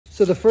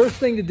So the first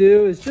thing to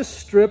do is just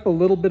strip a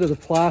little bit of the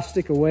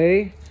plastic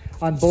away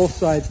on both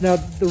sides. Now,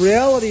 the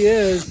reality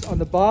is on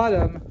the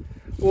bottom,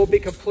 we'll be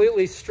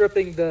completely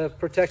stripping the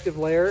protective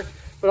layer.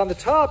 But on the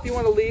top, you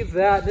want to leave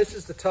that, this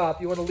is the top,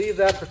 you want to leave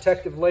that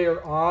protective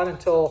layer on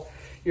until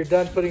you're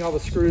done putting all the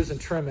screws and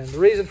trim in. The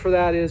reason for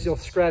that is you'll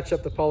scratch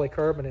up the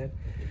polycarbonate.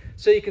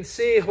 So you can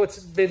see what's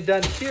been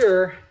done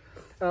here.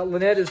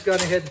 Lynette has gone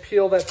ahead and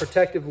peeled that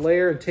protective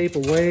layer and tape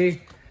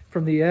away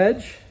from the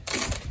edge.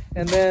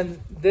 And then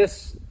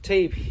this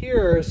tape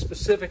here is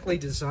specifically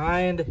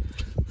designed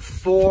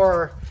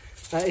for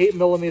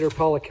 8mm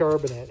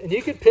polycarbonate. And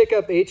you can pick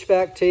up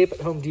HVAC tape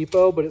at Home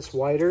Depot, but it's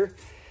wider.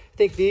 I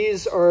think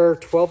these are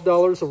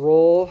 $12 a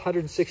roll,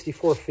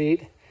 164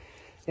 feet.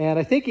 And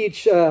I think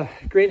each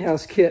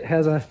greenhouse kit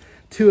has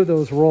 2 of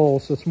those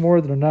rolls, so it's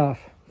more than enough.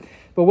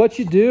 But what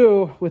you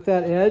do with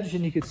that edge,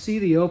 and you can see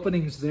the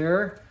openings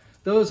there,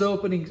 those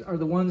openings are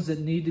the ones that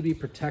need to be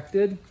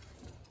protected.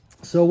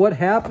 So what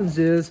happens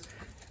is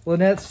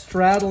Lynette's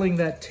straddling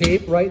that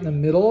tape right in the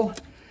middle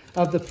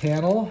of the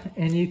panel,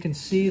 and you can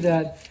see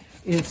that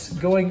it's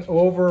going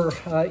over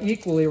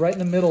equally right in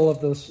the middle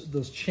of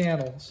those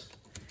channels.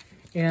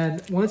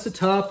 And once the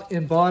top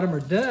and bottom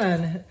are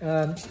done,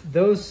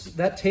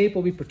 that tape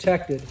will be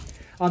protected.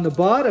 On the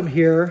bottom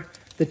here,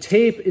 the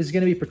tape is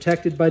going to be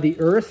protected by the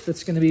earth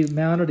that's going to be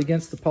mounted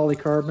against the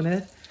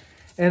polycarbonate.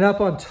 And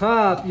up on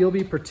top, you'll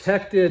be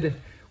protected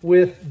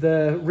with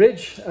the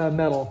ridge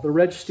metal, the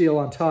ridge steel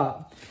on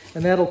top.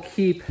 And that'll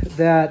keep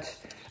that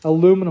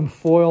aluminum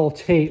foil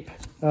tape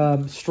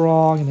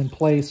strong and in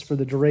place for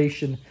the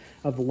duration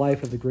of the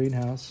life of the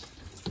greenhouse.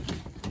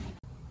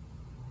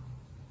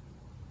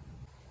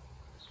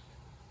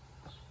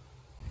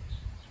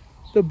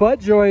 The butt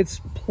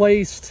joint's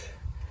placed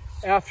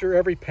after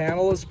every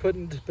panel is put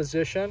into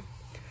position,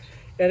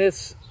 and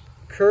it's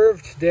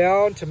curved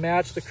down to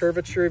match the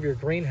curvature of your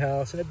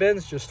greenhouse, and it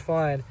bends just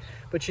fine.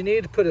 But you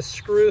need to put a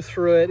screw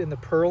through it in the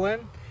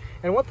purlin.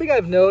 And one thing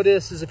I've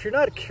noticed is if you're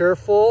not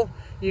careful,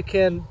 you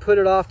can put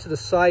it off to the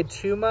side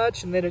too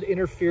much, and then it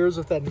interferes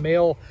with that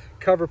male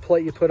cover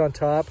plate you put on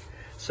top.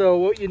 So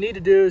what you need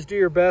to do is do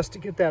your best to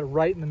get that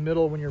right in the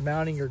middle when you're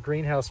mounting your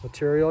greenhouse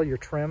material, your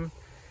trim.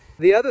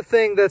 The other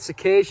thing that's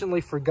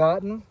occasionally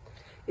forgotten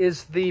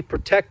is the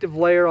protective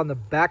layer on the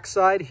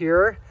backside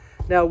here.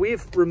 Now,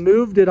 we've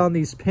removed it on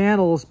these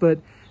panels, but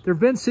there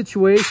have been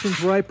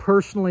situations where I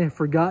personally have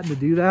forgotten to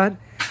do that,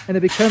 and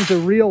it becomes a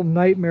real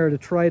nightmare to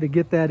try to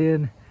get that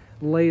in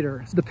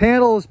later. So the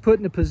panel is put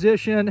into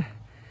position,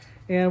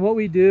 and what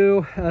we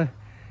do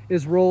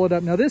is roll it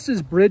up. Now, this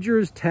is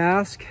Bridger's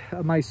task,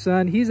 my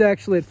son. He's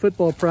actually at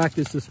football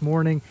practice this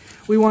morning.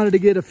 We wanted to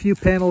get a few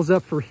panels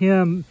up for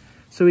him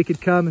so he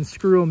could come and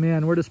screw them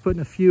in. We're just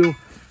putting a few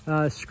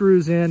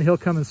screws in. He'll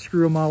come and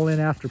screw them all in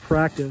after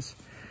practice.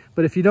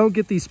 But if you don't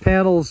get these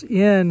panels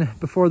in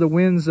before the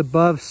wind's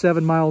above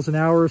 7 miles an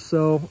hour or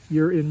so,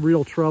 you're in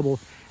real trouble.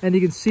 And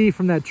you can see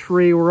from that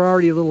tree, we're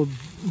already a little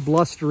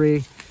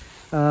blustery.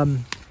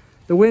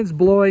 The wind's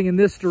blowing in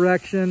this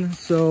direction,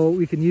 so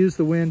we can use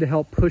the wind to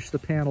help push the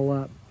panel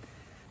up.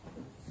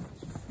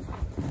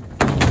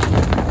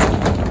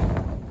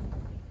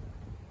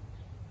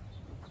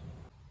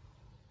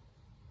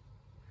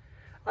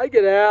 I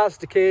get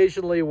asked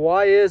occasionally,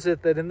 why is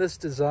it that in this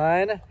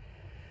design,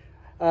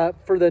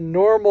 for the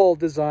normal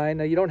design,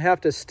 now you don't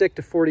have to stick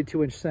to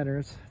 42-inch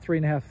centers,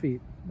 3.5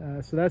 feet.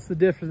 So that's the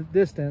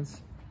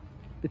distance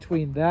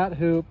between that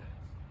hoop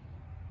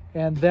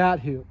and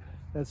that hoop.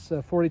 That's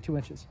 42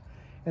 inches.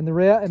 And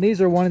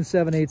these are 1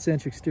 7/8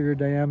 inch exterior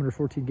diameter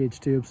 14 gauge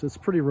tubes, so it's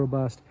pretty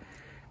robust.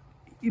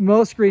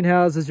 Most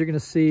greenhouses you're going to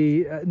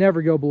see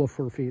never go below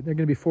 4 feet. They're going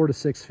to be 4 to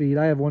 6 feet.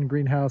 I have one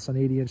greenhouse on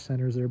 80-inch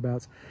centers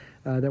thereabouts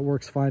that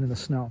works fine in the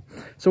snow.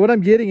 So what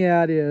I'm getting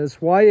at is,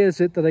 why is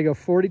it that I go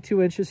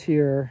 42 inches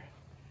here,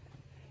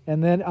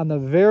 and then on the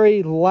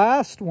very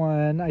last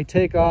one, I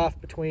take off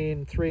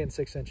between 3 and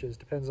 6 inches,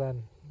 depends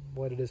on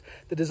what it is.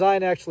 The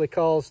design actually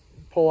calls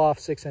pull off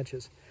 6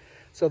 inches.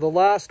 So the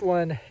last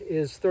one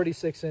is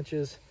 36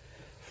 inches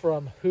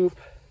from hoop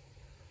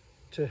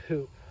to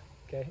hoop.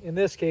 Okay, in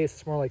this case,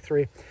 it's more like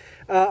 3.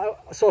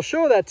 So I'll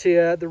show that to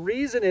you. The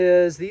reason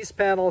is these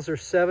panels are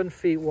 7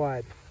 feet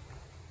wide.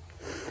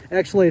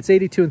 Actually, it's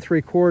 82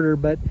 3/4,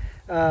 but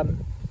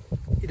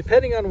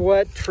depending on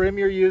what trim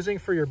you're using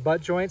for your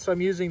butt joint, so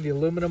I'm using the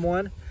aluminum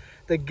one,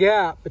 the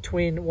gap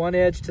between one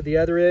edge to the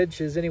other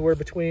edge is anywhere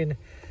between,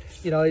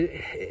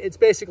 it's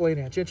basically an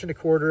inch,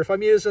 1.25 inches. If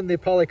I'm using the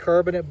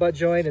polycarbonate butt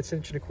joint, it's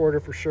 1.25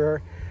 inches for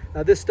sure.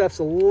 This stuff's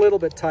a little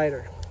bit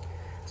tighter.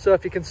 So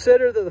if you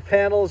consider that the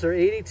panels are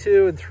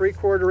 82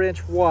 3/4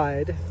 inch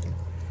wide,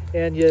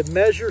 and you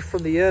measure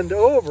from the end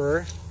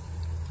over,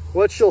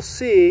 what you'll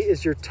see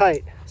is you're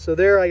tight. So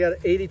there I got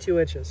 82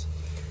 inches.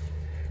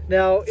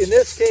 Now in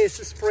this case,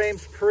 this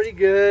frame's pretty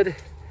good.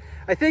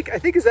 I think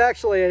it's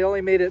actually, I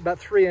only made it about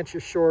 3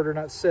 inches shorter,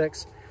 not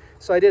 6.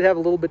 So I did have a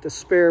little bit to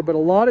spare, but a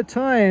lot of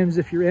times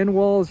if your end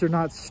walls are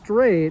not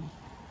straight,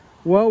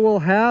 what will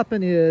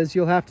happen is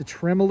you'll have to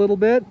trim a little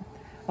bit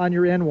on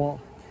your end wall.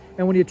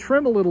 And when you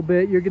trim a little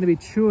bit, you're going to be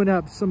chewing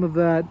up some of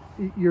that,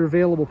 your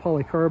available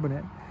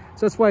polycarbonate.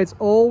 So that's why it's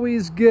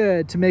always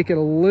good to make it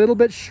a little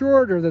bit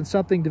shorter than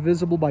something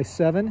divisible by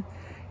 7.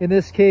 In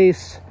this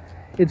case,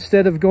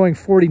 instead of going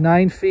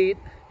 49 feet,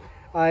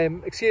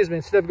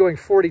 instead of going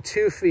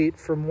 42 feet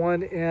from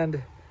one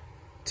end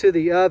to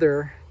the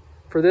other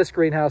for this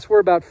greenhouse, we're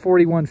about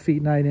 41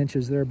 feet 9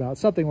 inches, thereabouts,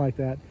 something like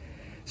that.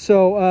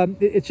 So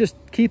it's just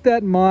keep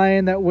that in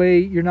mind. That way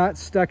you're not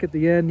stuck at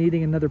the end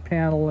needing another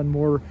panel and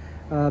more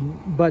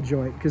butt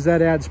joint, because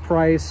that adds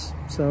price.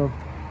 So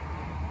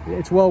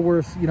it's well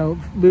worth, you know,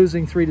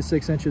 losing 3 to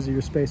 6 inches of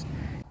your space.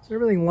 So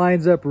everything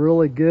lines up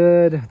really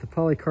good. The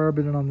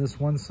polycarbonate on this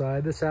one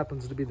side. This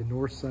happens to be the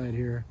north side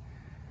here.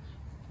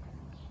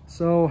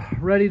 So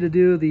ready to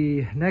do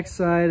the next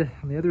side.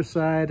 On the other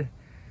side,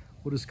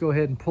 we'll just go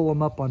ahead and pull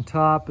them up on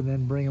top and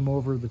then bring them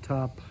over the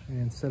top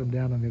and set them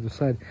down on the other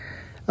side.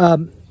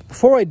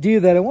 Before I do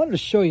that, I wanted to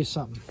show you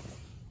something.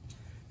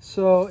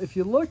 So if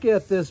you look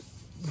at this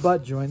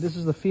butt joint, this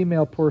is the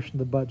female portion of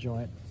the butt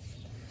joint.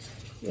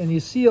 And you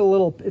see a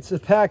little, it's a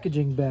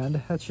packaging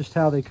bend. That's just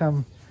how they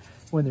come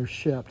when they're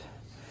shipped.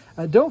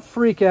 Don't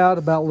freak out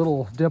about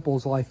little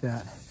dimples like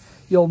that.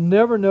 You'll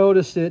never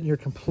notice it in your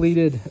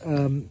completed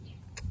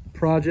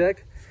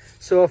project.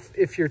 So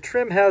if your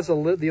trim has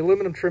the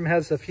aluminum trim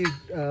has a few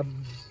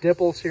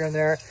dimples here and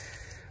there,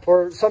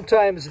 or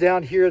sometimes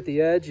down here at the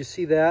edge, you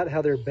see that,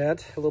 how they're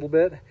bent a little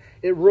bit.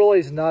 It really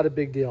is not a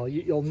big deal.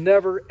 You'll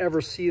never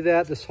ever see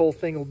that. This whole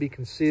thing will be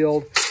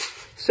concealed.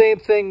 Same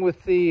thing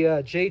with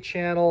the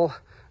J-channel.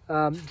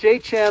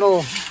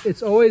 J-channel,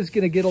 it's always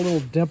going to get a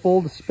little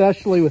dimpled,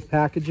 especially with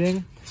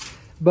packaging.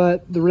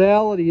 But the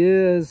reality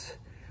is,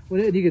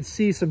 and you can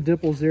see some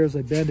dimples there as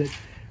I bend it.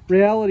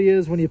 Reality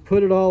is, when you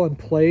put it all in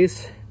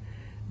place,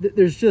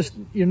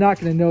 you're not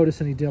going to notice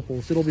any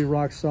dimples. It'll be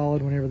rock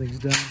solid when everything's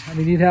done. I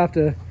mean, you'd have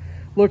to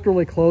look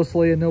really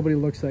closely, and nobody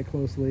looks that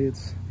closely.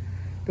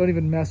 Don't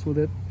even mess with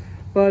it.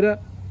 But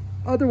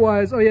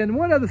otherwise, oh yeah, and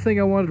one other thing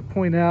I wanted to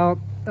point out.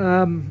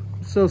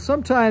 So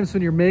sometimes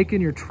when you're making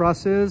your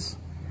trusses,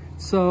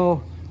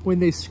 so when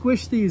they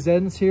squish these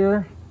ends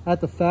here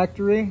at the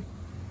factory,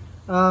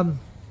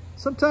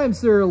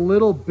 sometimes they're a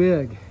little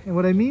big. And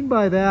what I mean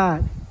by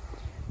that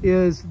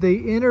is they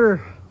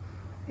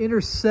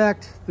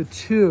intersect the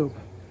tube.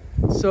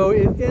 So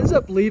it ends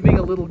up leaving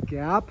a little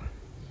gap.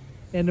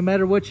 And no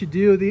matter what you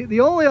do, the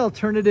only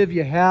alternative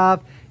you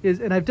have is,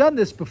 and I've done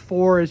this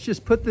before, is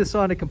just put this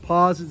on a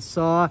composite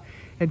saw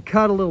and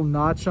cut a little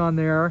notch on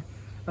there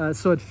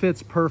so it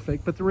fits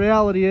perfect. But the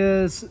reality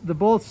is the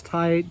bolt's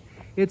tight,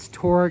 it's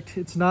torqued,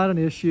 it's not an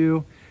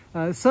issue.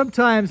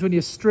 Sometimes when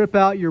you strip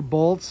out your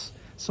bolts,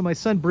 so my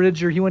son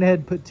Bridger, he went ahead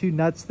and put 2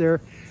 nuts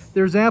there.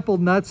 There's ample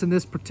nuts in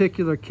this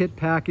particular kit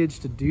package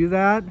to do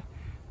that.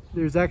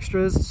 There's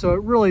extras, so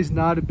it really is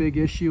not a big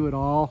issue at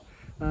all.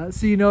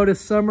 So you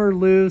notice some are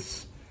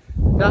loose,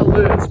 not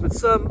loose, but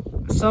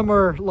some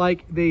are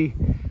like they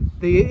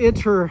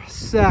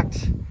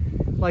intersect,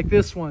 like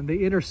this one. They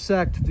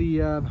intersect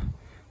the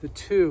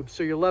tube,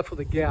 so you're left with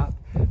a gap.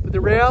 But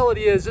the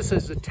reality is, this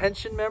is a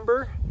tension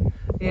member,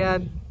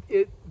 and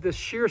the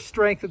sheer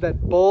strength of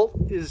that bolt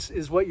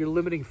is what your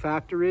limiting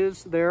factor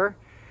is there.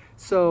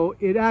 So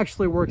it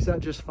actually works out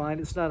just fine.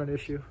 It's not an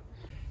issue.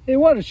 I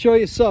wanted to show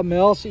you something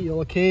else that you'll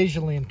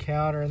occasionally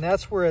encounter, and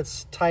that's where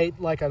it's tight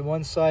like on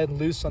one side and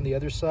loose on the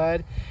other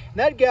side. And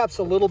that gap's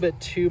a little bit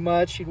too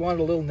much. You'd want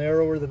it a little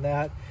narrower than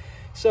that.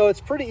 So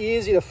it's pretty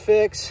easy to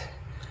fix.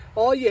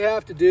 All you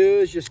have to do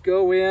is just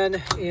go in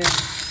and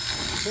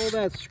pull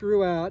that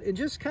screw out and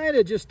just kind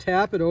of just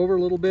tap it over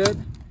a little bit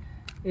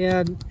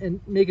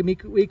and make them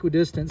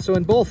equidistant. So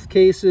in both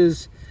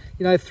cases,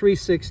 you know, I have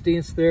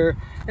 3/16 there,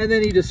 and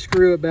then you just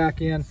screw it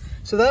back in.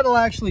 So that'll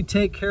actually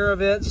take care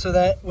of it, so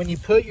that when you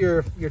put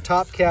your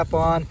top cap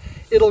on,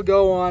 it'll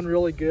go on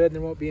really good and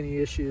there won't be any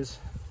issues.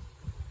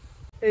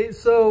 Hey,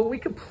 so we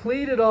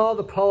completed all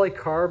the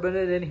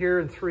polycarbonate in here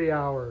in 3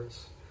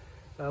 hours.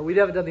 We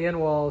haven't done the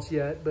end walls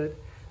yet, but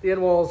the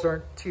end walls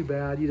aren't too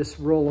bad. You just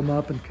roll them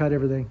up and cut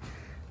everything.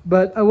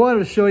 But I wanted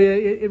to show you,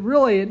 it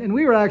really, and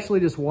we were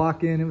actually just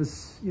walking. It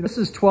was, you know, this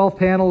is 12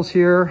 panels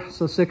here,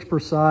 so 6 per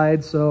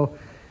side. So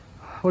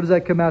what does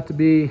that come out to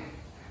be?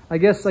 I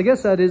guess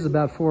that is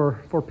about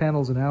four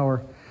panels an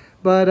hour.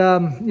 But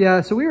yeah,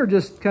 so we were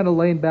just kind of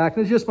laying back. It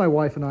was just my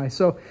wife and I.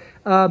 So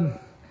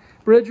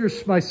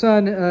Bridger's my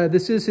son.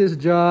 This is his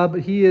job.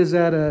 He is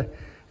at a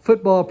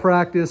football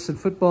practice and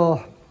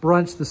football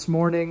brunch this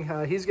morning.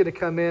 He's going to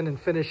come in and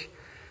finish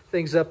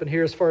things up in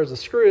here as far as the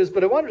screws.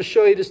 But I wanted to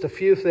show you just a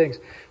few things.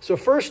 So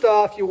first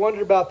off, you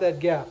wondered about that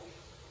gap.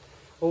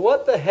 Well,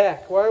 what the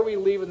heck? Why are we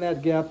leaving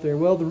that gap there?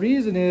 Well, the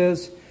reason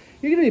is,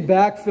 you're going to be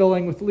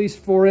backfilling with at least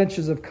 4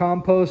 inches of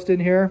compost in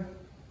here.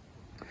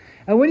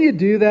 And when you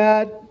do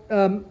that,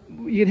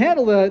 you can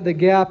handle the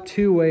gap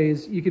 2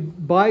 ways. You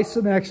could buy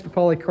some extra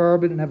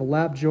polycarbonate and have a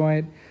lap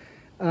joint.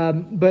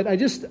 But I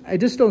just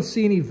don't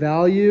see any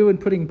value in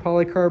putting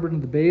polycarbonate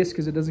in the base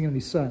because it doesn't get any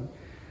sun.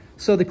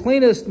 So the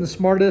cleanest and the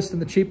smartest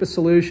and the cheapest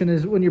solution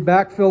is when you're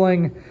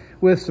backfilling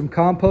with some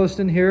compost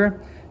in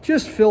here,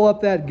 just fill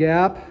up that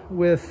gap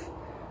with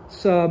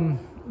some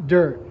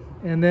dirt,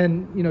 and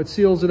then, you know, it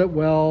seals it up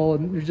well,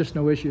 and there's just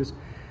no issues.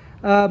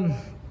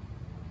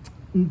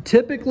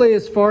 Typically,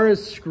 as far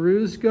as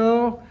screws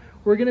go,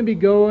 we're going to be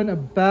going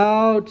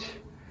about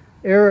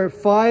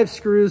 5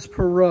 screws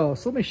per row.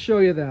 So let me show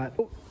you that.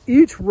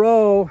 Each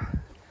row,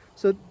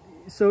 so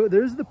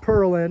there's the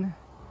purlin,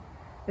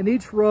 and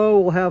each row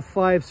will have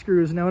 5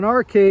 screws. Now in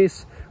our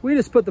case, we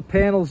just put the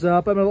panels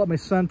up. I'm going to let my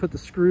son put the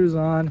screws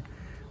on,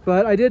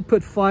 but I did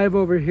put 5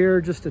 over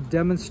here just to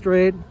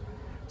demonstrate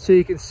so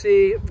you can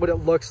see what it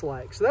looks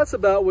like. So that's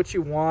about what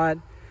you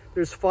want.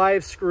 There's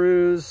 5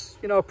 screws,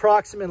 you know,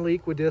 approximately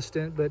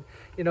equidistant, but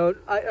you know,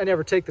 I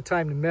never take the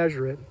time to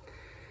measure it.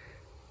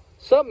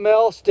 Something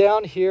else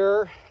down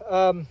here,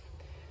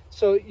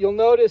 so you'll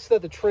notice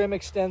that the trim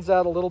extends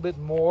out a little bit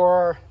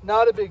more.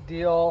 Not a big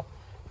deal,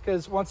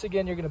 because once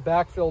again, you're going to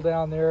backfill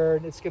down there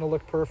and it's going to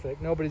look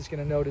perfect. Nobody's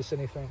going to notice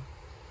anything.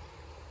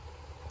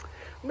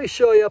 Let me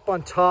show you up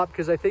on top,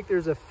 because I think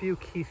there's a few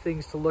key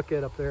things to look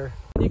at up there.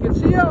 You can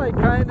see how I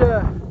kind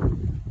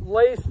of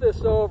lace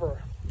this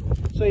over.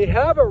 So you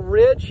have a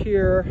ridge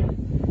here,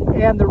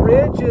 and the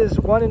ridge is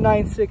 1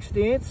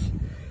 9/16.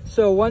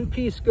 So one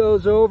piece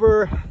goes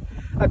over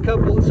a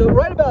couple, so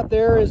right about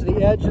there is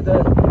the edge of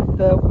the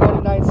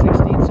 1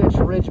 9/16 inch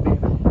ridge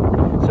beam.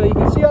 So you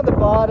can see on the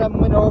bottom,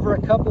 went over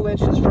a couple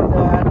inches from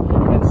that,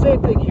 and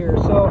same thing here.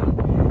 So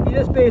you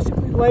just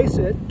basically lace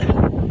it.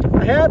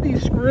 I have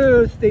these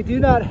screws, they do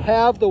not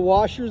have the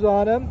washers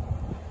on them.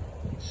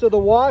 So the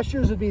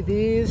washers would be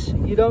these,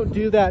 you don't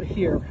do that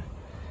here.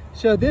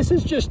 So this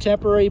is just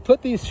temporary. You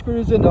put these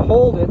screws in to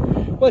hold it.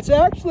 What's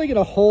actually going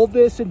to hold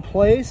this in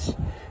place,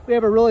 we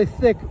have a really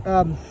thick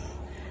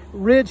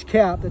ridge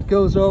cap that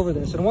goes over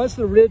this. And once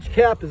the ridge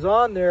cap is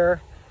on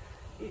there,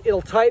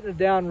 it'll tighten it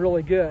down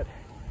really good.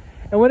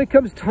 And when it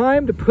comes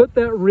time to put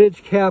that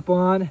ridge cap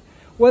on,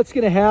 what's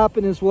going to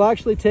happen is we'll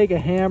actually take a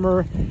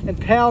hammer and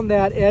pound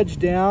that edge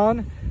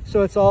down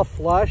so it's all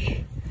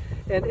flush.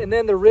 And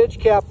then the ridge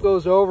cap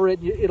goes over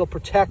it, it'll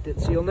protect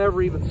it. So you'll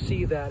never even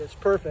see that. It's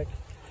perfect.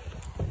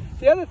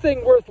 The other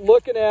thing worth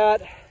looking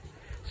at,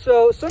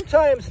 so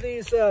sometimes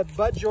these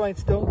butt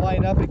joints don't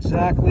line up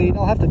exactly, and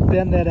I'll have to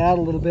bend that out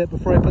a little bit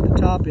before I put the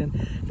top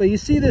in. But you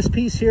see this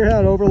piece here, how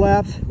it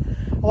overlaps?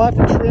 I'll have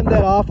to trim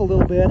that off a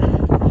little bit.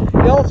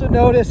 You also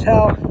notice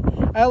how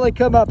I only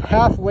come up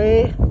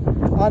halfway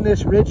on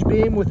this ridge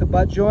beam with the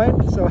butt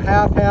joint, so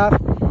half.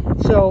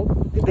 So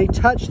they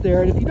touch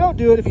there, and if you don't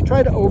do it, if you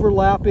try to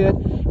overlap it,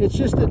 it's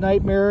just a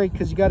nightmare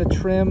because you got to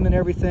trim and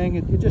everything.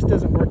 It just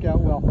doesn't work out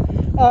well.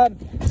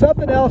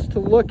 Something else to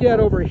look at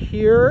over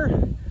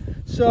here.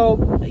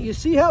 So you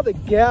see how the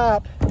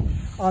gap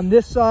on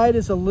this side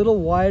is a little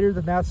wider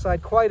than that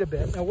side, quite a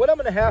bit. Now what I'm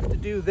going to have to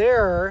do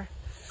there,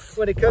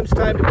 when it comes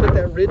time to put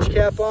that ridge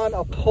cap on,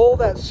 I'll pull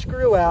that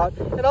screw out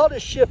and I'll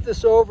just shift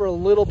this over a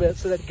little bit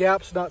so that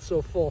gap's not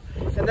so full.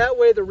 And that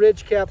way the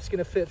ridge cap's going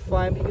to fit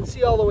fine. But you can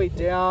see all the way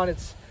down,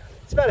 it's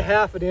about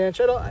 1/2 inch.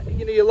 You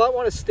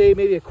want to stay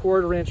maybe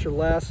 1/4 inch or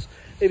less,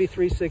 maybe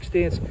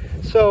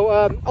 3/16. So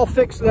I'll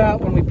fix that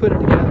when we put it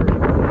together.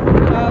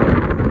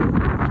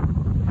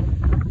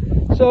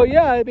 So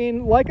yeah, I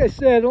mean, like I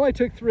said, it only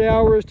took 3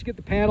 hours to get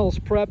the panels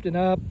prepped and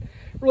up.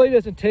 It really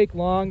doesn't take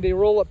long. They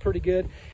roll up pretty good.